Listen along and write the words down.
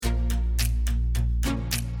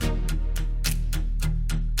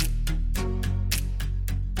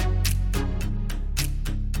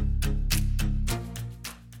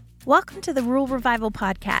Welcome to the Rural Revival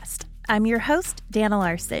Podcast. I'm your host, Dana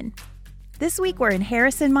Larson. This week we're in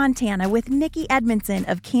Harrison, Montana with Nikki Edmondson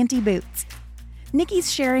of Canty Boots.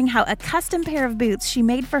 Nikki's sharing how a custom pair of boots she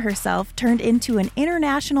made for herself turned into an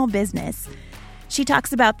international business. She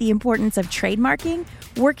talks about the importance of trademarking,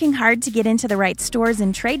 working hard to get into the right stores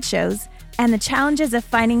and trade shows, and the challenges of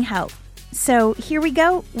finding help. So here we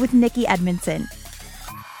go with Nikki Edmondson.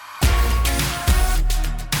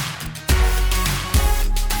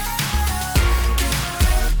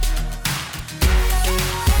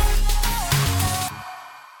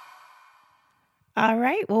 All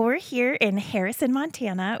right. Well, we're here in Harrison,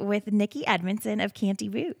 Montana with Nikki Edmondson of Canty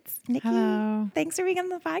Boots. Nikki, hello. Thanks for being on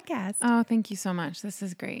the podcast. Oh, thank you so much. This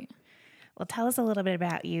is great. Well, tell us a little bit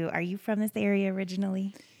about you. Are you from this area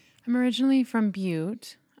originally? I'm originally from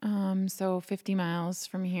Butte, so 50 miles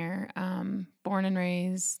from here. Born and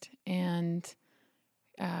raised, and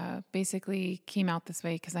basically came out this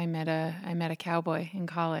way because I met a cowboy in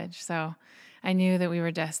college. So I knew that we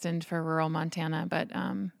were destined for rural Montana, but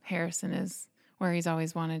Harrison is where he's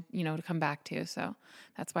always wanted, to come back to. So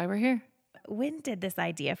that's why we're here. When did this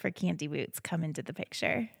idea for Canty Boots come into the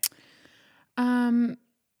picture?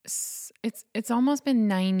 It's almost been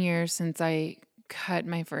 9 years since I cut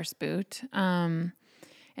my first boot. And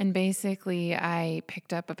basically I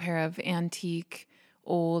picked up a pair of antique,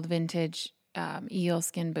 old vintage eel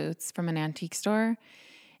skin boots from an antique store.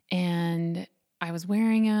 And I was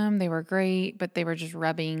wearing them. They were great, but they were just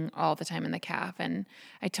rubbing all the time in the calf. And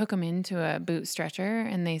I took them into a boot stretcher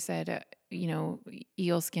and they said,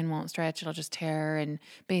 eel skin won't stretch. It'll just tear. And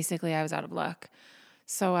basically I was out of luck.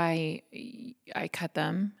 So I cut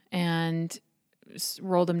them and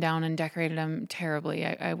rolled them down and decorated them terribly,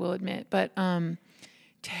 I will admit, but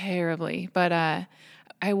terribly. But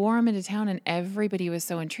I wore them into town and everybody was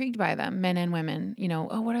so intrigued by them, men and women,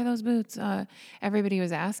 oh, what are those boots? Everybody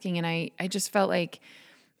was asking. And I just felt like,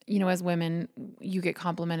 as women, you get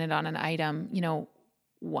complimented on an item,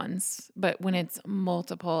 once, but when it's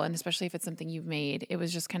multiple, and especially if it's something you've made, it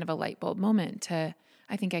was just kind of a light bulb moment I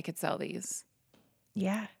think I could sell these.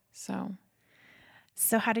 Yeah.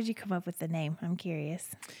 So how did you come up with the name? I'm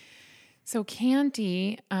curious. So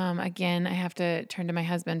Canty, again, I have to turn to my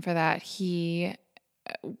husband for that.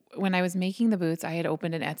 When I was making the boots, I had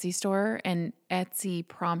opened an Etsy store, and Etsy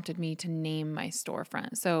prompted me to name my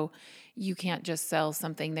storefront. So you can't just sell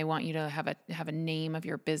something. They want you to have a name of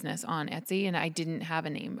your business on Etsy, and I didn't have a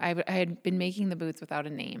name. I had been making the boots without a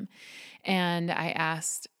name, and I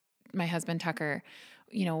asked my husband, Tucker,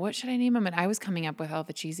 what should I name them? And I was coming up with all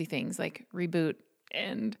the cheesy things like Reboot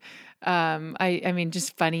and I mean,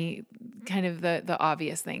 just funny, kind of the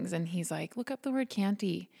obvious things. And he's like, look up the word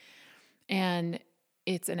Canty. And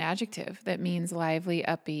it's an adjective that means lively,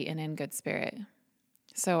 upbeat, and in good spirit.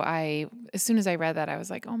 So as soon as I read that, I was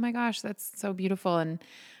like, oh my gosh, that's so beautiful. And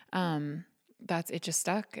it just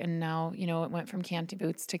stuck. And now, it went from Canty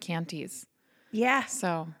Boots to Canties. Yeah.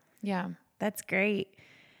 So, yeah. That's great.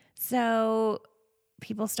 So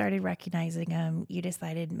people started recognizing them. You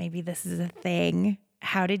decided maybe this is a thing.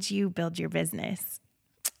 How did you build your business?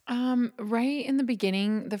 Right in the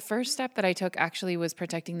beginning, the first step that I took actually was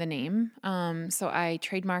protecting the name. So I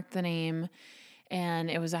trademarked the name, and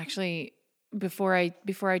it was actually before I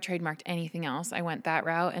trademarked anything else, I went that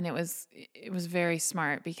route, and it was very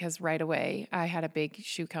smart because right away I had a big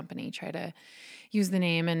shoe company try to use the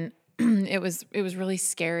name, and it was really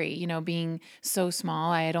scary, being so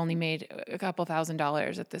small. I had only made a couple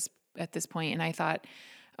 $1,000s at this point, and I thought,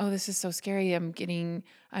 oh, this is so scary. I'm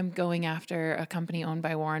going after a company owned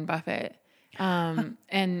by Warren Buffett.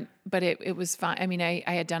 But it was fine. I mean, I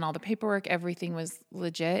had done all the paperwork, everything was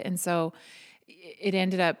legit. And so it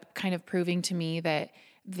ended up kind of proving to me that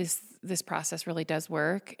this process really does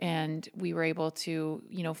work. And we were able to,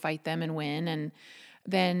 fight them and win. And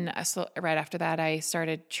then right after that, I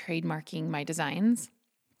started trademarking my designs.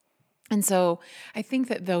 And so I think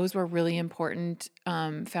that those were really important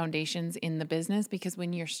foundations in the business, because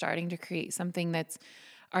when you're starting to create something that's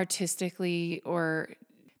artistically, or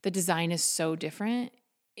the design is so different,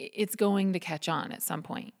 it's going to catch on at some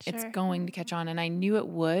point. Sure. It's going to catch on. And I knew it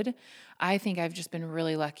would. I think I've just been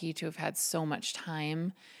really lucky to have had so much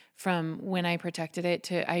time from when I protected it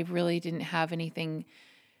to I really didn't have anything.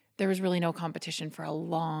 There was really no competition for a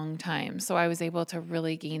long time. So I was able to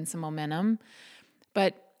really gain some momentum.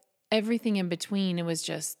 But everything in between, it was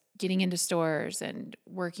just getting into stores and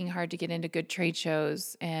working hard to get into good trade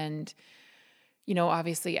shows and,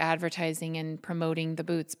 obviously advertising and promoting the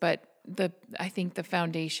boots. But I think the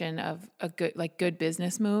foundation of good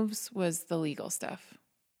business moves was the legal stuff.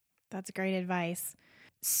 That's great advice.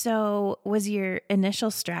 So was your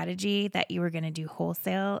initial strategy that you were going to do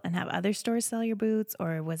wholesale and have other stores sell your boots,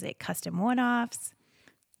 or was it custom one-offs?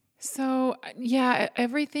 So yeah,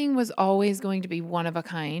 everything was always going to be one of a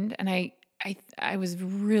kind. And I was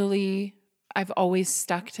really, I've always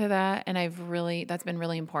stuck to that. And that's been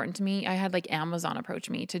really important to me. I had like Amazon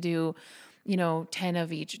approach me to do, 10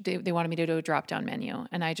 of each. They wanted me to do a drop down menu.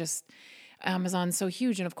 And Amazon's so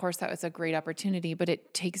huge. And of course that was a great opportunity, but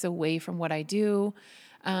it takes away from what I do.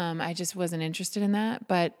 I just wasn't interested in that.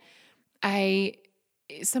 But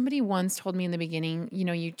somebody once told me in the beginning,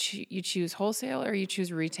 you choose wholesale or you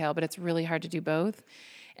choose retail, but it's really hard to do both.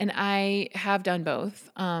 And I have done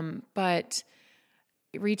both. But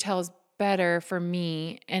retail is better for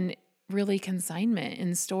me, and really consignment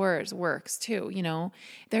in stores works too.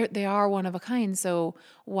 They are one of a kind. So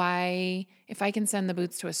why, if I can send the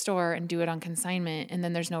boots to a store and do it on consignment and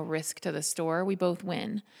then there's no risk to the store, we both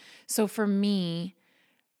win. So for me,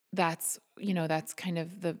 that's kind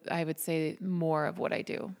of I would say more of what I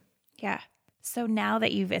do. Yeah. So now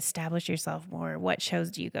that you've established yourself more, what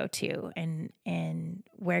shows do you go to, and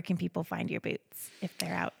where can people find your boots if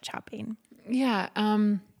they're out shopping? Yeah.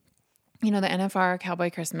 The NFR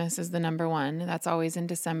Cowboy Christmas is the number one. That's always in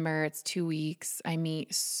December. It's 2 weeks. I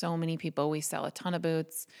meet so many people. We sell a ton of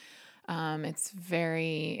boots. It's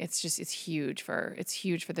huge for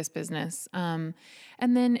this business. And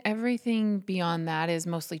then everything beyond that is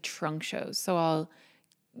mostly trunk shows. So I'll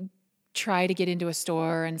try to get into a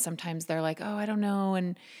store, and sometimes they're like, oh, I don't know.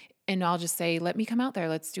 And I'll just say, let me come out there.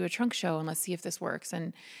 Let's do a trunk show and let's see if this works.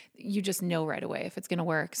 And you just know right away if it's going to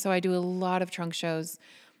work. So I do a lot of trunk shows,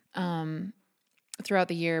 throughout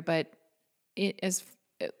the year, but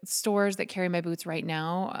stores that carry my boots right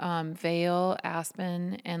now, Vail,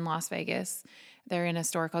 Aspen, and Las Vegas. They're in a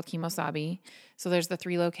store called Kimosabi. So there's the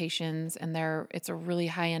 3 locations, and it's a really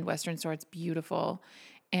high-end Western store. It's beautiful.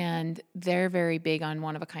 And they're very big on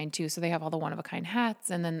one-of-a-kind too. So they have all the one-of-a-kind hats,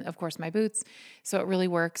 and then, of course, my boots. So it really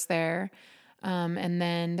works there. And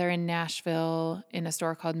then they're in Nashville in a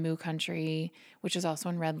store called Moo Country, which is also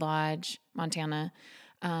in Red Lodge, Montana.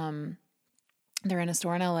 They're in a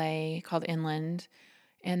store in LA called Inland.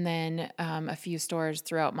 And then a few stores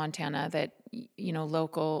throughout Montana that,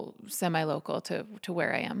 local, semi-local to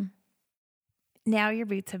where I am. Now your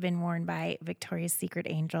boots have been worn by Victoria's Secret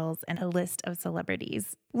Angels and a list of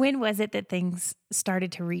celebrities. When was it that things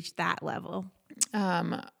started to reach that level?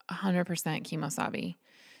 100% Kimosabi.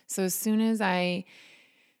 So as soon as I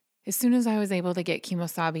was able to get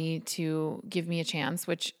Kimosabi to give me a chance,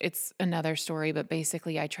 which it's another story, but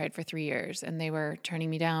basically I tried for 3 years and they were turning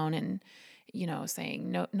me down and,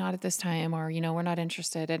 saying, no, not at this time, or, we're not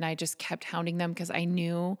interested. And I just kept hounding them because I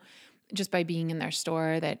knew just by being in their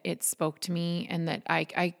store that it spoke to me, and that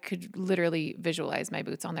I could literally visualize my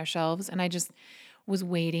boots on their shelves. And I just was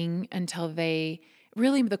waiting until the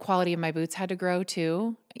quality of my boots had to grow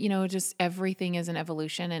too. Just everything is an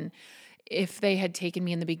evolution. And if they had taken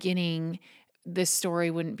me in the beginning, this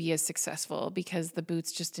story wouldn't be as successful because the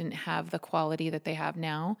boots just didn't have the quality that they have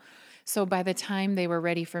now. So by the time they were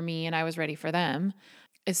ready for me and I was ready for them,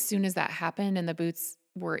 as soon as that happened and the boots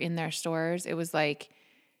were in their stores, it was like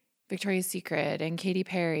Victoria's Secret and Katy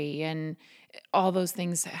Perry and all those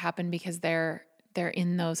things happen because they're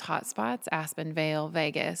in those hot spots, Aspen, Vail,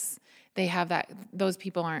 Vegas. They have that. Those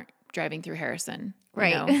people aren't driving through Harrison.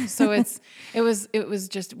 Right. So it was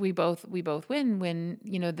just, we both win when,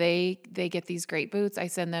 they get these great boots. I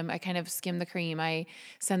kind of skim the cream. I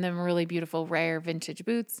send them really beautiful, rare vintage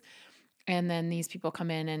boots. And then these people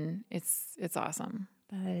come in and it's awesome.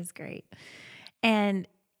 That is great. And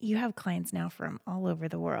you have clients now from all over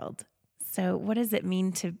the world. So what does it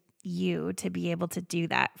mean to you to be able to do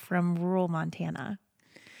that from rural Montana?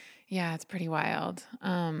 Yeah, it's pretty wild.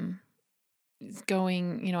 I've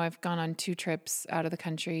gone on 2 trips out of the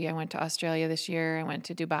country. I went to Australia this year. I went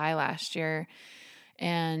to Dubai last year.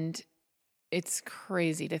 And it's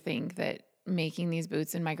crazy to think that making these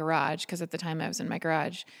boots in my garage, because at the time I was in my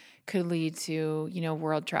garage, could lead to,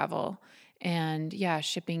 world travel. And yeah,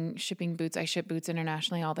 shipping boots. I ship boots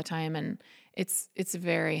internationally all the time. And it's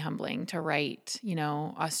very humbling to write,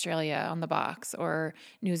 Australia on the box, or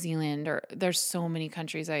New Zealand, or there's so many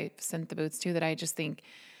countries I sent the boots to that I just think,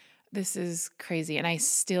 this is crazy. And I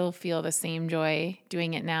still feel the same joy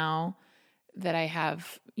doing it now that I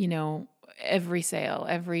have, every sale,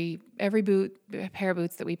 every pair of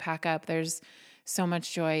boots that we pack up, there's so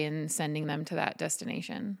much joy in sending them to that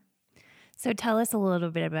destination. So tell us a little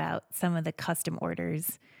bit about some of the custom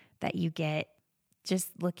orders that you get just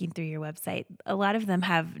looking through your website. A lot of them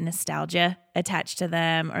have nostalgia attached to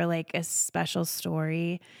them or like a special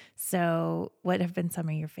story. So what have been some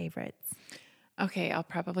of your favorites? Okay, I'll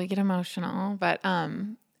probably get emotional, but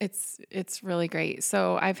it's really great.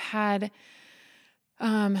 So I've had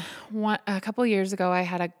a couple years ago, I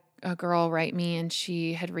had a girl write me, and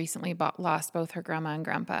she had recently lost both her grandma and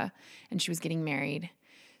grandpa, and she was getting married.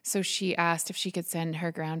 So she asked if she could send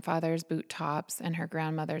her grandfather's boot tops and her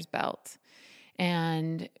grandmother's belt.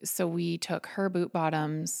 And so we took her boot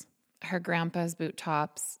bottoms, her grandpa's boot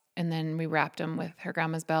tops, and then we wrapped them with her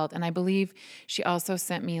grandma's belt. And I believe she also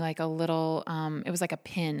sent me like a little, it was like a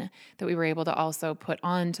pin that we were able to also put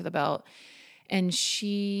onto the belt. And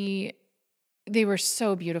they were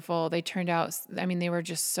so beautiful. They turned out, I mean, they were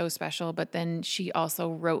just so special. But then she also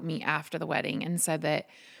wrote me after the wedding and said that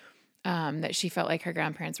she felt like her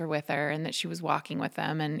grandparents were with her and that she was walking with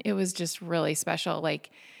them. And it was just really special. Like,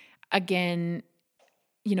 again,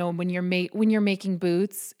 you know, when you're making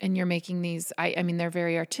boots and you're making these, I mean, they're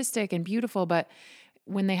very artistic and beautiful, but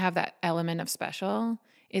when they have that element of special,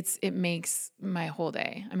 it makes my whole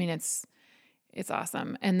day. I mean, it's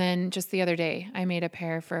awesome. And then just the other day, I made a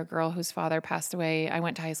pair for a girl whose father passed away. I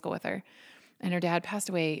went to high school with her, and her dad passed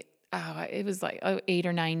away. It was like 8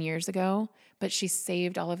 or 9 years ago, but she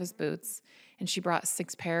saved all of his boots, and she brought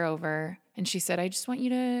 6 pair over, and she said, I just want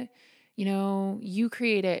you to, you know, you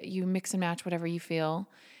create it, you mix and match whatever you feel.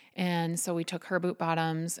 And so we took her boot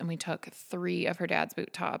bottoms and we took 3 of her dad's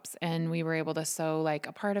boot tops, and we were able to sew like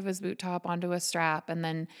a part of his boot top onto a strap. And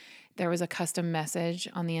then there was a custom message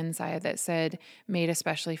on the inside that said made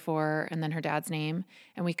especially for, and then her dad's name.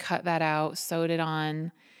 And we cut that out, sewed it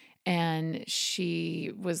on. And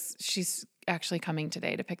she's actually coming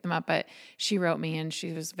today to pick them up, but she wrote me and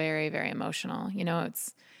she was very, very emotional. You know,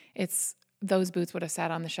 it's those boots would have sat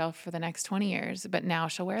on the shelf for the next 20 years, but now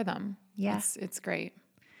she'll wear them. Yeah. It's great.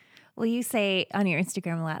 Well, you say on your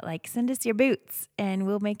Instagram a lot, like, send us your boots and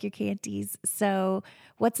we'll make your canties. So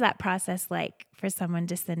what's that process like for someone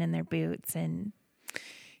to send in their boots? And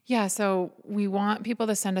yeah, so we want people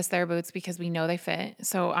to send us their boots because we know they fit.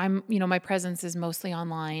 So my presence is mostly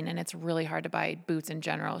online, and it's really hard to buy boots in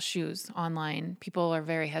general, shoes online. People are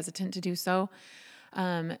very hesitant to do so.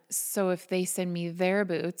 So if they send me their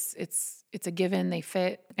boots, it's a given, they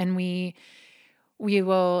fit, and we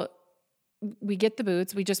get the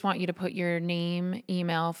boots. We just want you to put your name,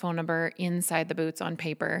 email, phone number inside the boots on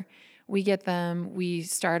paper. We get them, we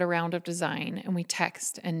start a round of design, and we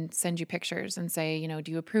text and send you pictures and say, you know,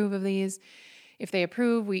 do you approve of these? If they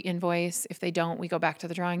approve, we invoice. If they don't, we go back to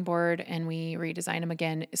the drawing board and we redesign them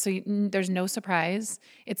again. So there's no surprise.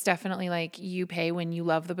 It's definitely like you pay when you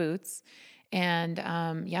love the boots. And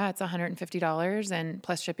it's $150 and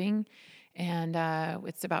plus shipping. And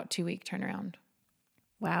it's about 2-week turnaround.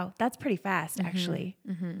 Wow, that's pretty fast, actually.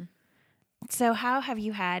 Mm-hmm. So how have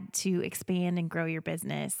you had to expand and grow your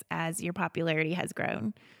business as your popularity has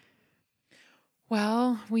grown?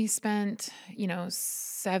 Well, we spent,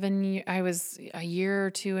 7 years, I was a year or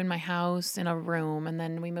 2 in my house in a room, and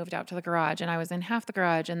then we moved out to the garage, and I was in half the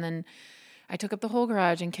garage, and then I took up the whole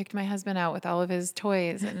garage and kicked my husband out with all of his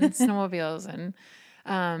toys and snowmobiles.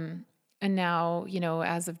 And now,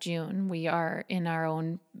 as of June, we are in our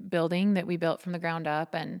own building that we built from the ground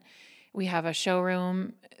up, and we have a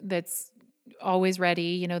showroom that's always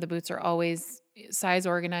ready. The boots are always size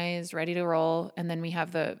organized, ready to roll. And then we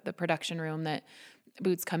have the production room that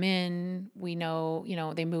boots come in. We know,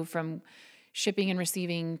 they move from shipping and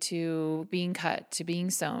receiving to being cut, to being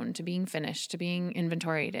sewn, to being finished, to being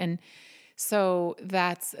inventoried. And so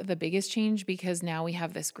that's the biggest change, because now we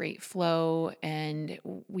have this great flow, and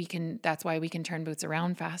that's why we can turn boots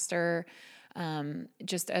around faster.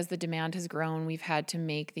 Just as the demand has grown, we've had to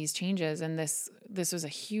make these changes. And this was a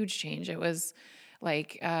huge change. It was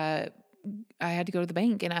like, I had to go to the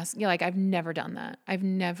bank and ask, I've never done that. I've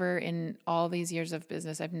never, in all these years of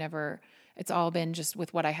business, it's all been just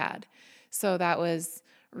with what I had. So that was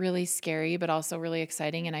really scary, but also really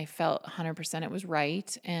exciting. And I felt 100% it was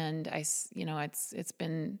right. And it's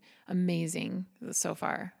been amazing so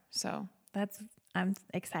far. So I'm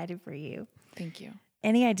excited for you. Thank you.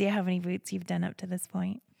 Any idea how many boots you've done up to this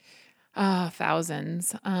point?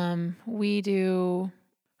 Thousands. We do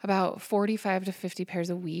about 45 to 50 pairs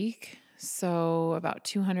a week. So about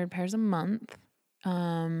 200 pairs a month.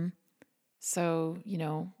 So,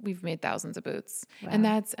 we've made thousands of boots. Wow. And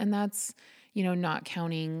that's, not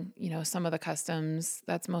counting, some of the customs.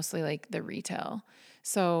 That's mostly like the retail.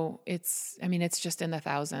 So it's just in the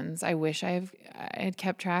thousands. I wish I had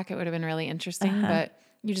kept track. It would have been really interesting, but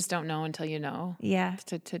you just don't know until you know. Yeah.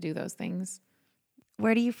 To do those things.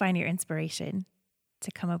 Where do you find your inspiration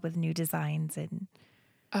to come up with new designs? And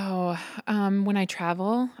When I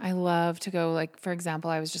travel, I love to go, like, for example,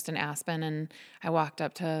 I was just in Aspen and I walked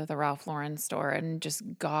up to the Ralph Lauren store and just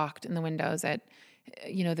gawked in the windows at,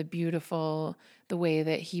 the way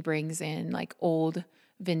that he brings in like old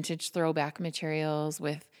vintage throwback materials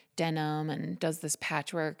with denim and does this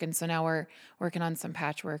patchwork. And so now we're working on some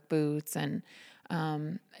patchwork boots and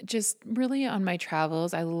just really on my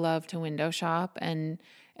travels, I love to window shop and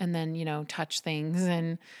then, touch things.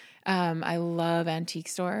 And I love antique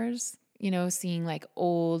stores, seeing like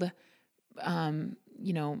old,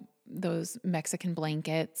 those Mexican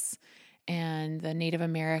blankets and the Native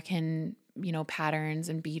American, patterns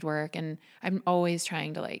and beadwork. And I'm always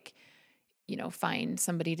trying to find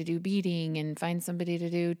somebody to do beading and find somebody to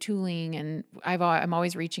do tooling. And I'm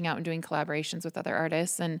always reaching out and doing collaborations with other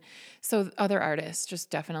artists. And so other artists just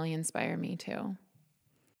definitely inspire me too.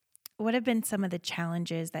 What have been some of the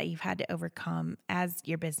challenges that you've had to overcome as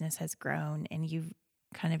your business has grown and you've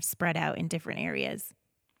kind of spread out in different areas?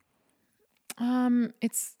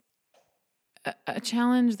 It's a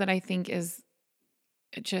challenge that I think is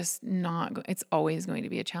just it's always going to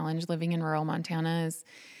be a challenge. Living in rural Montana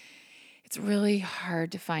it's really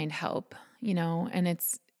hard to find help, and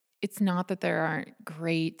it's not that there aren't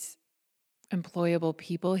great employable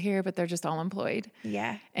people here, but they're just all employed.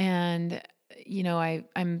 Yeah. And,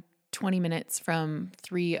 I'm 20 minutes from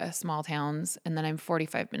 3 small towns, and then I'm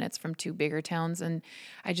 45 minutes from 2 bigger towns. And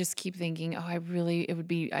I just keep thinking, it would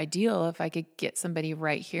be ideal if I could get somebody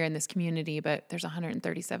right here in this community, but there's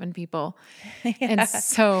 137 people. Yeah. And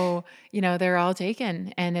so, they're all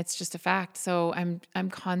taken and it's just a fact. So I'm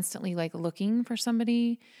constantly like looking for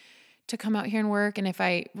somebody to come out here and work. And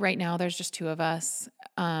right now there's just 2 of us,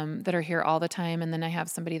 that are here all the time. And then I have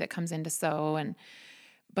somebody that comes in to sew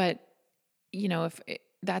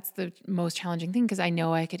that's the most challenging thing because I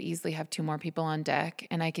know I could easily have 2 more people on deck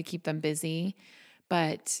and I could keep them busy,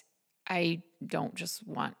 but I don't just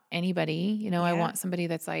want anybody, Yeah. I want somebody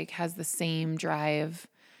that's like has the same drive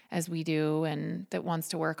as we do and that wants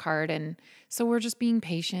to work hard. And so we're just being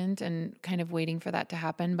patient and kind of waiting for that to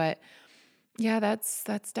happen. But yeah, that's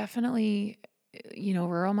definitely,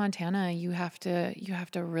 rural Montana, you have to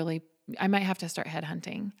really, I might have to start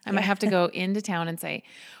headhunting. I might have to go into town and say,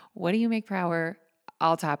 what do you make per hour?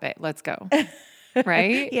 I'll top it. Let's go.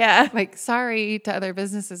 Right? Yeah. Like, sorry to other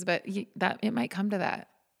businesses, but it might come to that.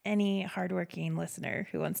 Any hardworking listener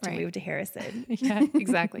who wants to move to Harrison. Yeah,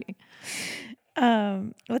 exactly.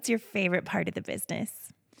 What's your favorite part of the business?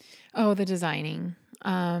 Oh, the designing.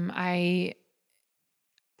 I'm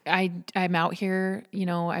out here,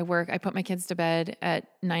 I put my kids to bed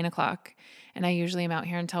at 9:00 and I usually am out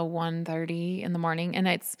here until 1:30 in the morning. And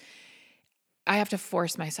I have to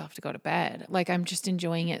force myself to go to bed. Like I'm just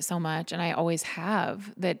enjoying it so much. And I always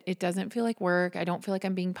have that. It doesn't feel like work. I don't feel like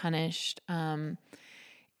I'm being punished.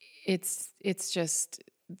 It's just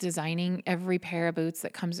designing every pair of boots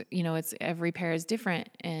that comes, every pair is different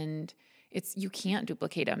and you can't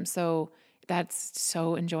duplicate them. So that's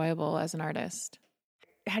so enjoyable as an artist.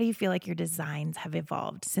 How do you feel like your designs have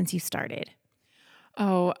evolved since you started?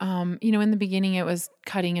 In the beginning it was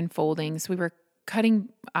cutting and folding. So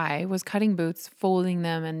I was cutting boots, folding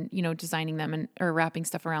them and, designing them or wrapping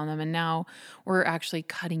stuff around them. And now we're actually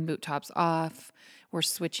cutting boot tops off. We're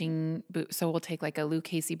switching boots. So we'll take like a Lou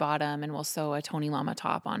Casey bottom and we'll sew a Tony Lama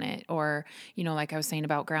top on it. Or, like I was saying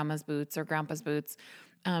about grandma's boots or grandpa's boots.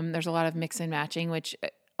 There's a lot of mix and matching, which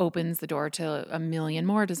opens the door to a million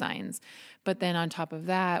more designs. But then on top of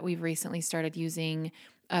that, we've recently started using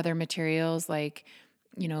other materials like,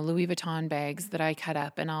 Louis Vuitton bags that I cut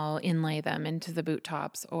up and I'll inlay them into the boot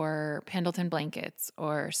tops, or Pendleton blankets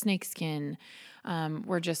or snakeskin. I've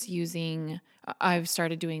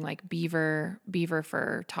started doing like beaver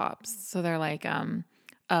fur tops. So they're like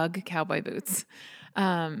UGG cowboy boots.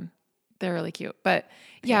 They're really cute. But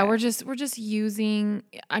yeah, we're just using,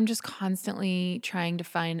 I'm just constantly trying to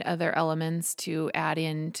find other elements to add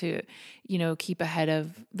in to, keep ahead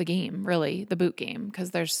of the game, really, the boot game,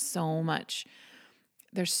 because there's so much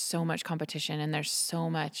competition and there's so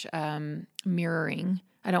much mirroring.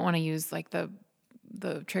 I don't want to use like the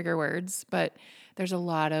trigger words, but there's a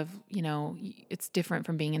lot of, it's different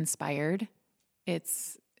from being inspired.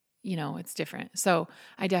 It's different. So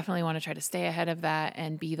I definitely want to try to stay ahead of that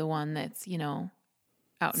and be the one that's,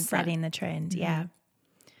 out in front. Setting the trend. Mm-hmm. Yeah.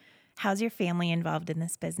 How's your family involved in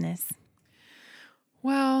this business?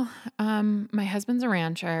 Well, my husband's a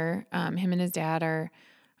rancher. Him and his dad are,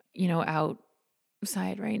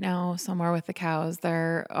 outside right now somewhere with the cows.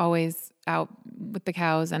 They're always out with the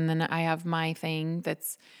cows. And then I have my thing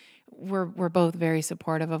that's we're both very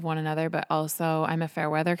supportive of one another, but also I'm a fair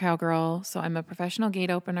weather cowgirl. So I'm a professional gate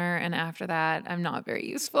opener. And after that, I'm not very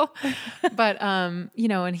useful, but, you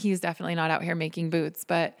know, and he's definitely not out here making boots,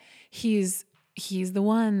 but he's the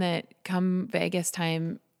one that come Vegas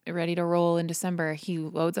time, ready to roll in December, he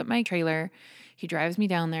loads up my trailer. He drives me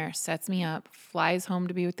down there, sets me up, flies home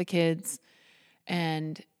to be with the kids,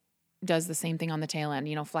 and does the same thing on the tail end,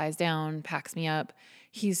 you know, flies down, packs me up.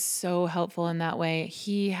 He's so helpful in that way.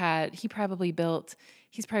 He's probably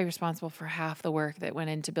responsible for half the work that went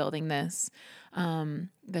into building this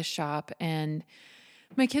shop. And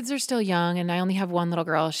my kids are still young, and I only have one little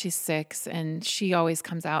girl. She's 6, and she always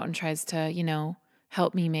comes out and tries to, you know,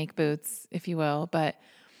 help me make boots, if you will. But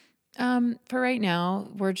for right now,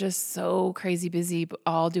 we're just so crazy busy,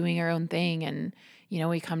 all doing our own thing. And, you know,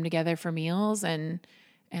 we come together for meals, and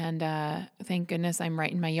thank goodness I'm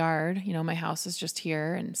right in my yard. You know, my house is just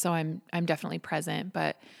here. And so I'm definitely present,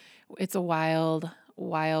 but it's a wild,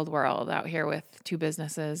 wild world out here with 2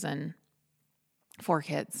 businesses and 4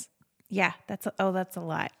 kids. Yeah, that's a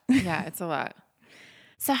lot. Yeah, it's a lot.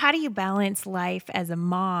 So how do you balance life as a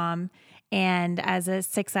mom and as a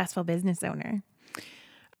successful business owner?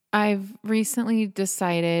 I've recently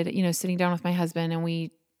decided, you know, sitting down with my husband, and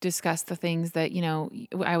we discussed the things that, you know,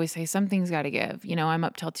 I always say something's got to give. You know, I'm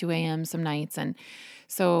up till 2 a.m. some nights. And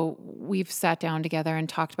so we've sat down together and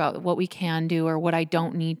talked about what we can do or what I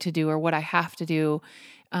don't need to do or what I have to do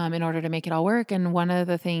in order to make it all work. And one of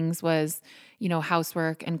the things was, you know,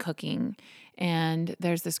 housework and cooking. And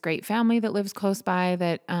there's this great family that lives close by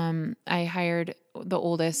that I hired the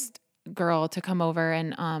oldest girl to come over,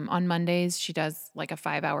 and on Mondays she does like a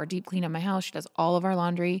 5-hour deep clean of my house. She does all of our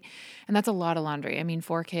laundry, and that's a lot of laundry. I mean,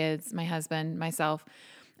 4 kids, my husband, myself,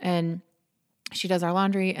 and she does our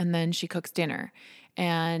laundry, and then she cooks dinner.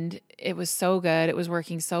 And it was so good. It was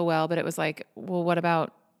working so well, but it was like, well, what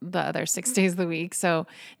about the other 6 days of the week? So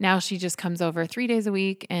now she just comes over 3 days a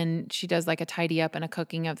week, and she does like a tidy up and a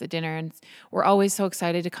cooking of the dinner. And we're always so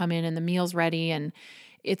excited to come in, and the meal's ready, and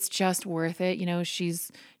it's just worth it. You know,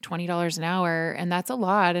 she's $20 an hour, and that's a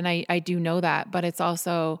lot. And I do know that, but it's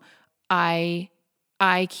also, I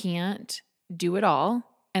can't do it all.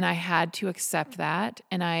 And I had to accept that.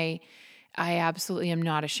 And I absolutely am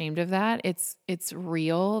not ashamed of that. It's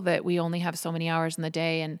real that we only have so many hours in the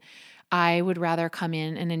day. And I would rather come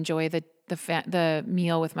in and enjoy the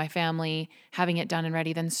meal with my family, having it done and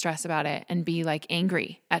ready, than stress about it and be like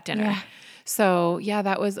angry at dinner. Yeah. So yeah,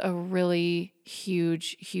 that was a really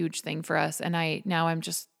huge, huge thing for us. And now I'm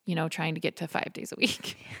just, you know, trying to get to 5 days a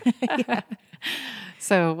week. Yeah.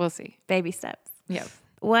 So we'll see. Baby steps. Yeah.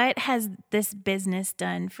 What has this business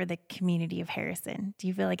done for the community of Harrison? Do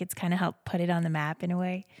you feel like it's kind of helped put it on the map in a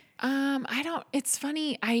way? It's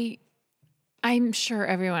funny. I'm sure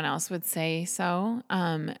everyone else would say so.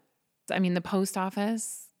 I mean, the post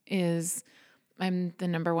office I'm the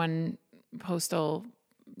number one postal,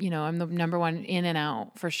 you know, I'm the number one in and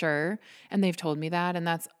out for sure. And they've told me that, and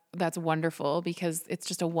that's wonderful, because it's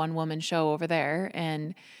just a 1-woman show over there,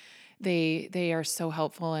 and they are so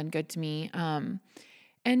helpful and good to me.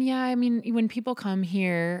 And yeah, I mean, when people come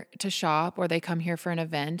here to shop or they come here for an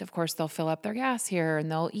event, of course they'll fill up their gas here,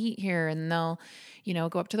 and they'll eat here, and they'll, you know,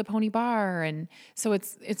 go up to the Pony Bar. And so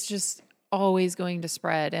it's just always going to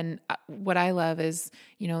spread. And what I love is,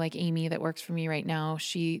 you know, like Amy that works for me right now,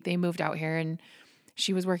 they moved out here, and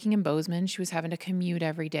she was working in Bozeman. She was having to commute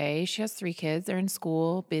every day. She has 3 kids. They're in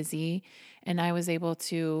school, busy. And I was able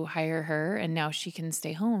to hire her, and now she can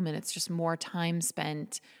stay home, and it's just more time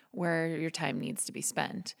spent where your time needs to be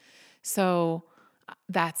spent. So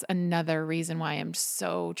that's another reason why I'm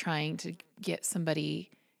so trying to get somebody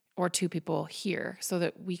or 2 people here, so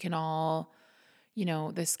that we can all, you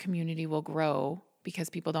know, this community will grow, because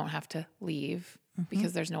people don't have to leave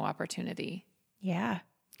because there's no opportunity. Yeah.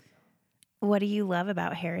 What do you love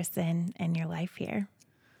about Harrison and your life here?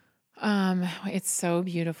 It's so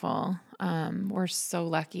beautiful. We're so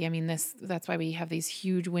lucky. I mean, that's why we have these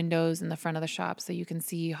huge windows in the front of the shop, so you can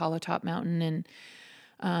see Hollow Top Mountain.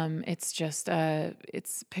 And, it's just,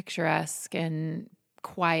 it's picturesque and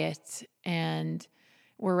quiet, and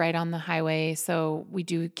we're right on the highway. So we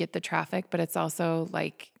do get the traffic, but it's also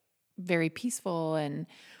like very peaceful. And,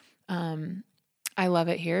 I love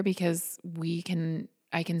it here because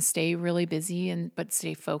I can stay really busy but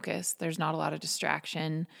stay focused. There's not a lot of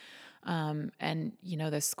distraction. And you know,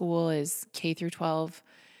 the school is K through 12.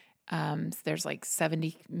 There's like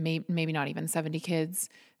 70, maybe not even 70 kids.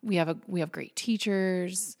 We have great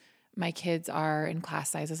teachers. My kids are in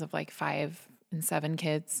class sizes of like 5 and 7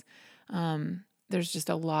 kids. There's just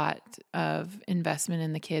a lot of investment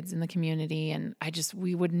in the kids in the community. And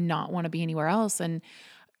we would not want to be anywhere else. And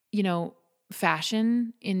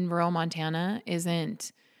fashion in rural Montana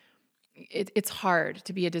isn't, it's hard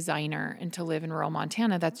to be a designer and to live in rural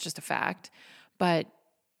Montana. That's just a fact. But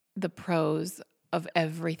the pros of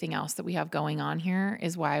everything else that we have going on here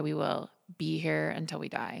is why we will be here until we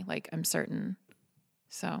die. Like, I'm certain.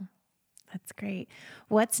 So that's great.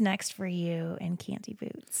 What's next for you in Canty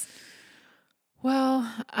Boots? Well,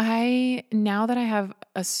 now that I have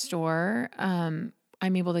a store, I'm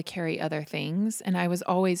able to carry other things. And I was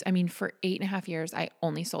always, for 8.5 years, I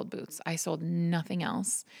only sold boots. I sold nothing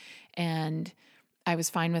else. And I was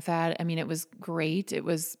fine with that. It was great.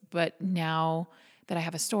 But now that I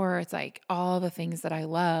have a store, it's like all the things that I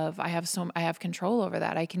love, I have control over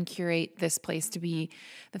that. I can curate this place to be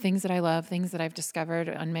the things that I love, things that I've discovered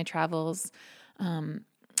on my travels.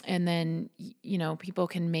 And then, people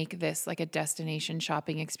can make this like a destination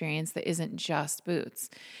shopping experience that isn't just boots.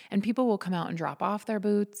 And people will come out and drop off their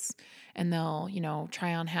boots and they'll,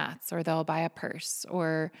 try on hats or they'll buy a purse,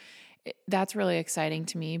 that's really exciting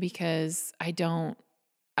to me because I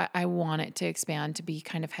want it to expand to be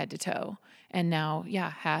kind of head to toe. And now,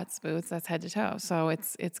 hats, boots, that's head to toe. So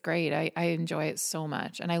it's great. I enjoy it so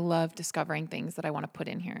much. And I love discovering things that I want to put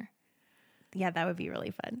in here. Yeah, that would be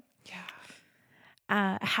really fun.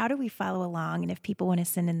 Yeah. How do we follow along? And if people want to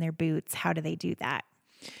send in their boots, how do they do that?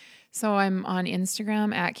 So I'm on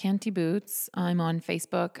Instagram at Canty Boots. I'm on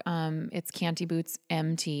Facebook. It's Canty Boots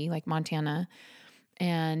MT, like Montana.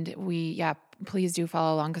 And please do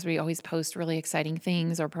follow along because we always post really exciting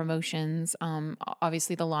things or promotions.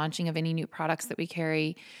 Obviously the launching of any new products that we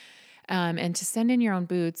carry. And to send in your own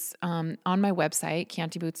boots, on my website,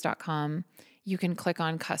 cantyboots.com, you can click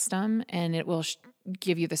on custom and it will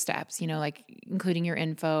give you the steps, like including your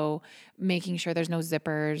info, making sure there's no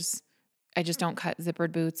zippers. I just don't cut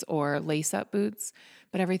zippered boots or lace up boots,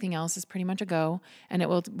 but everything else is pretty much a go, and it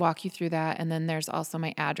will walk you through that. And then there's also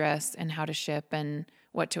my address and how to ship and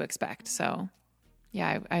what to expect. So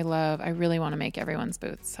I really want to make everyone's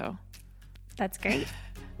boots. So that's great.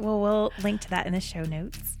 Well, we'll link to that in the show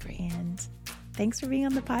notes. Great. And thanks for being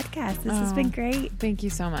on the podcast. This has been great. Thank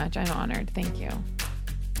you so much. I'm honored. Thank you.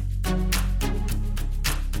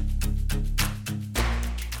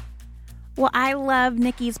 Well, I love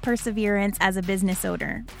Nikki's perseverance as a business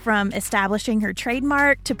owner, from establishing her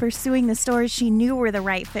trademark to pursuing the stores she knew were the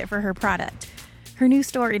right fit for her product. Her new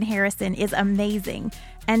store in Harrison is amazing,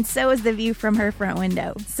 and so is the view from her front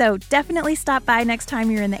window. So definitely stop by next time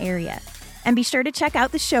you're in the area. And be sure to check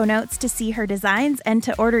out the show notes to see her designs and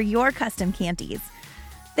to order your custom canties.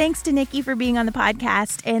 Thanks to Nikki for being on the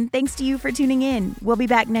podcast, and thanks to you for tuning in. We'll be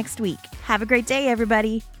back next week. Have a great day,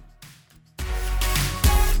 everybody.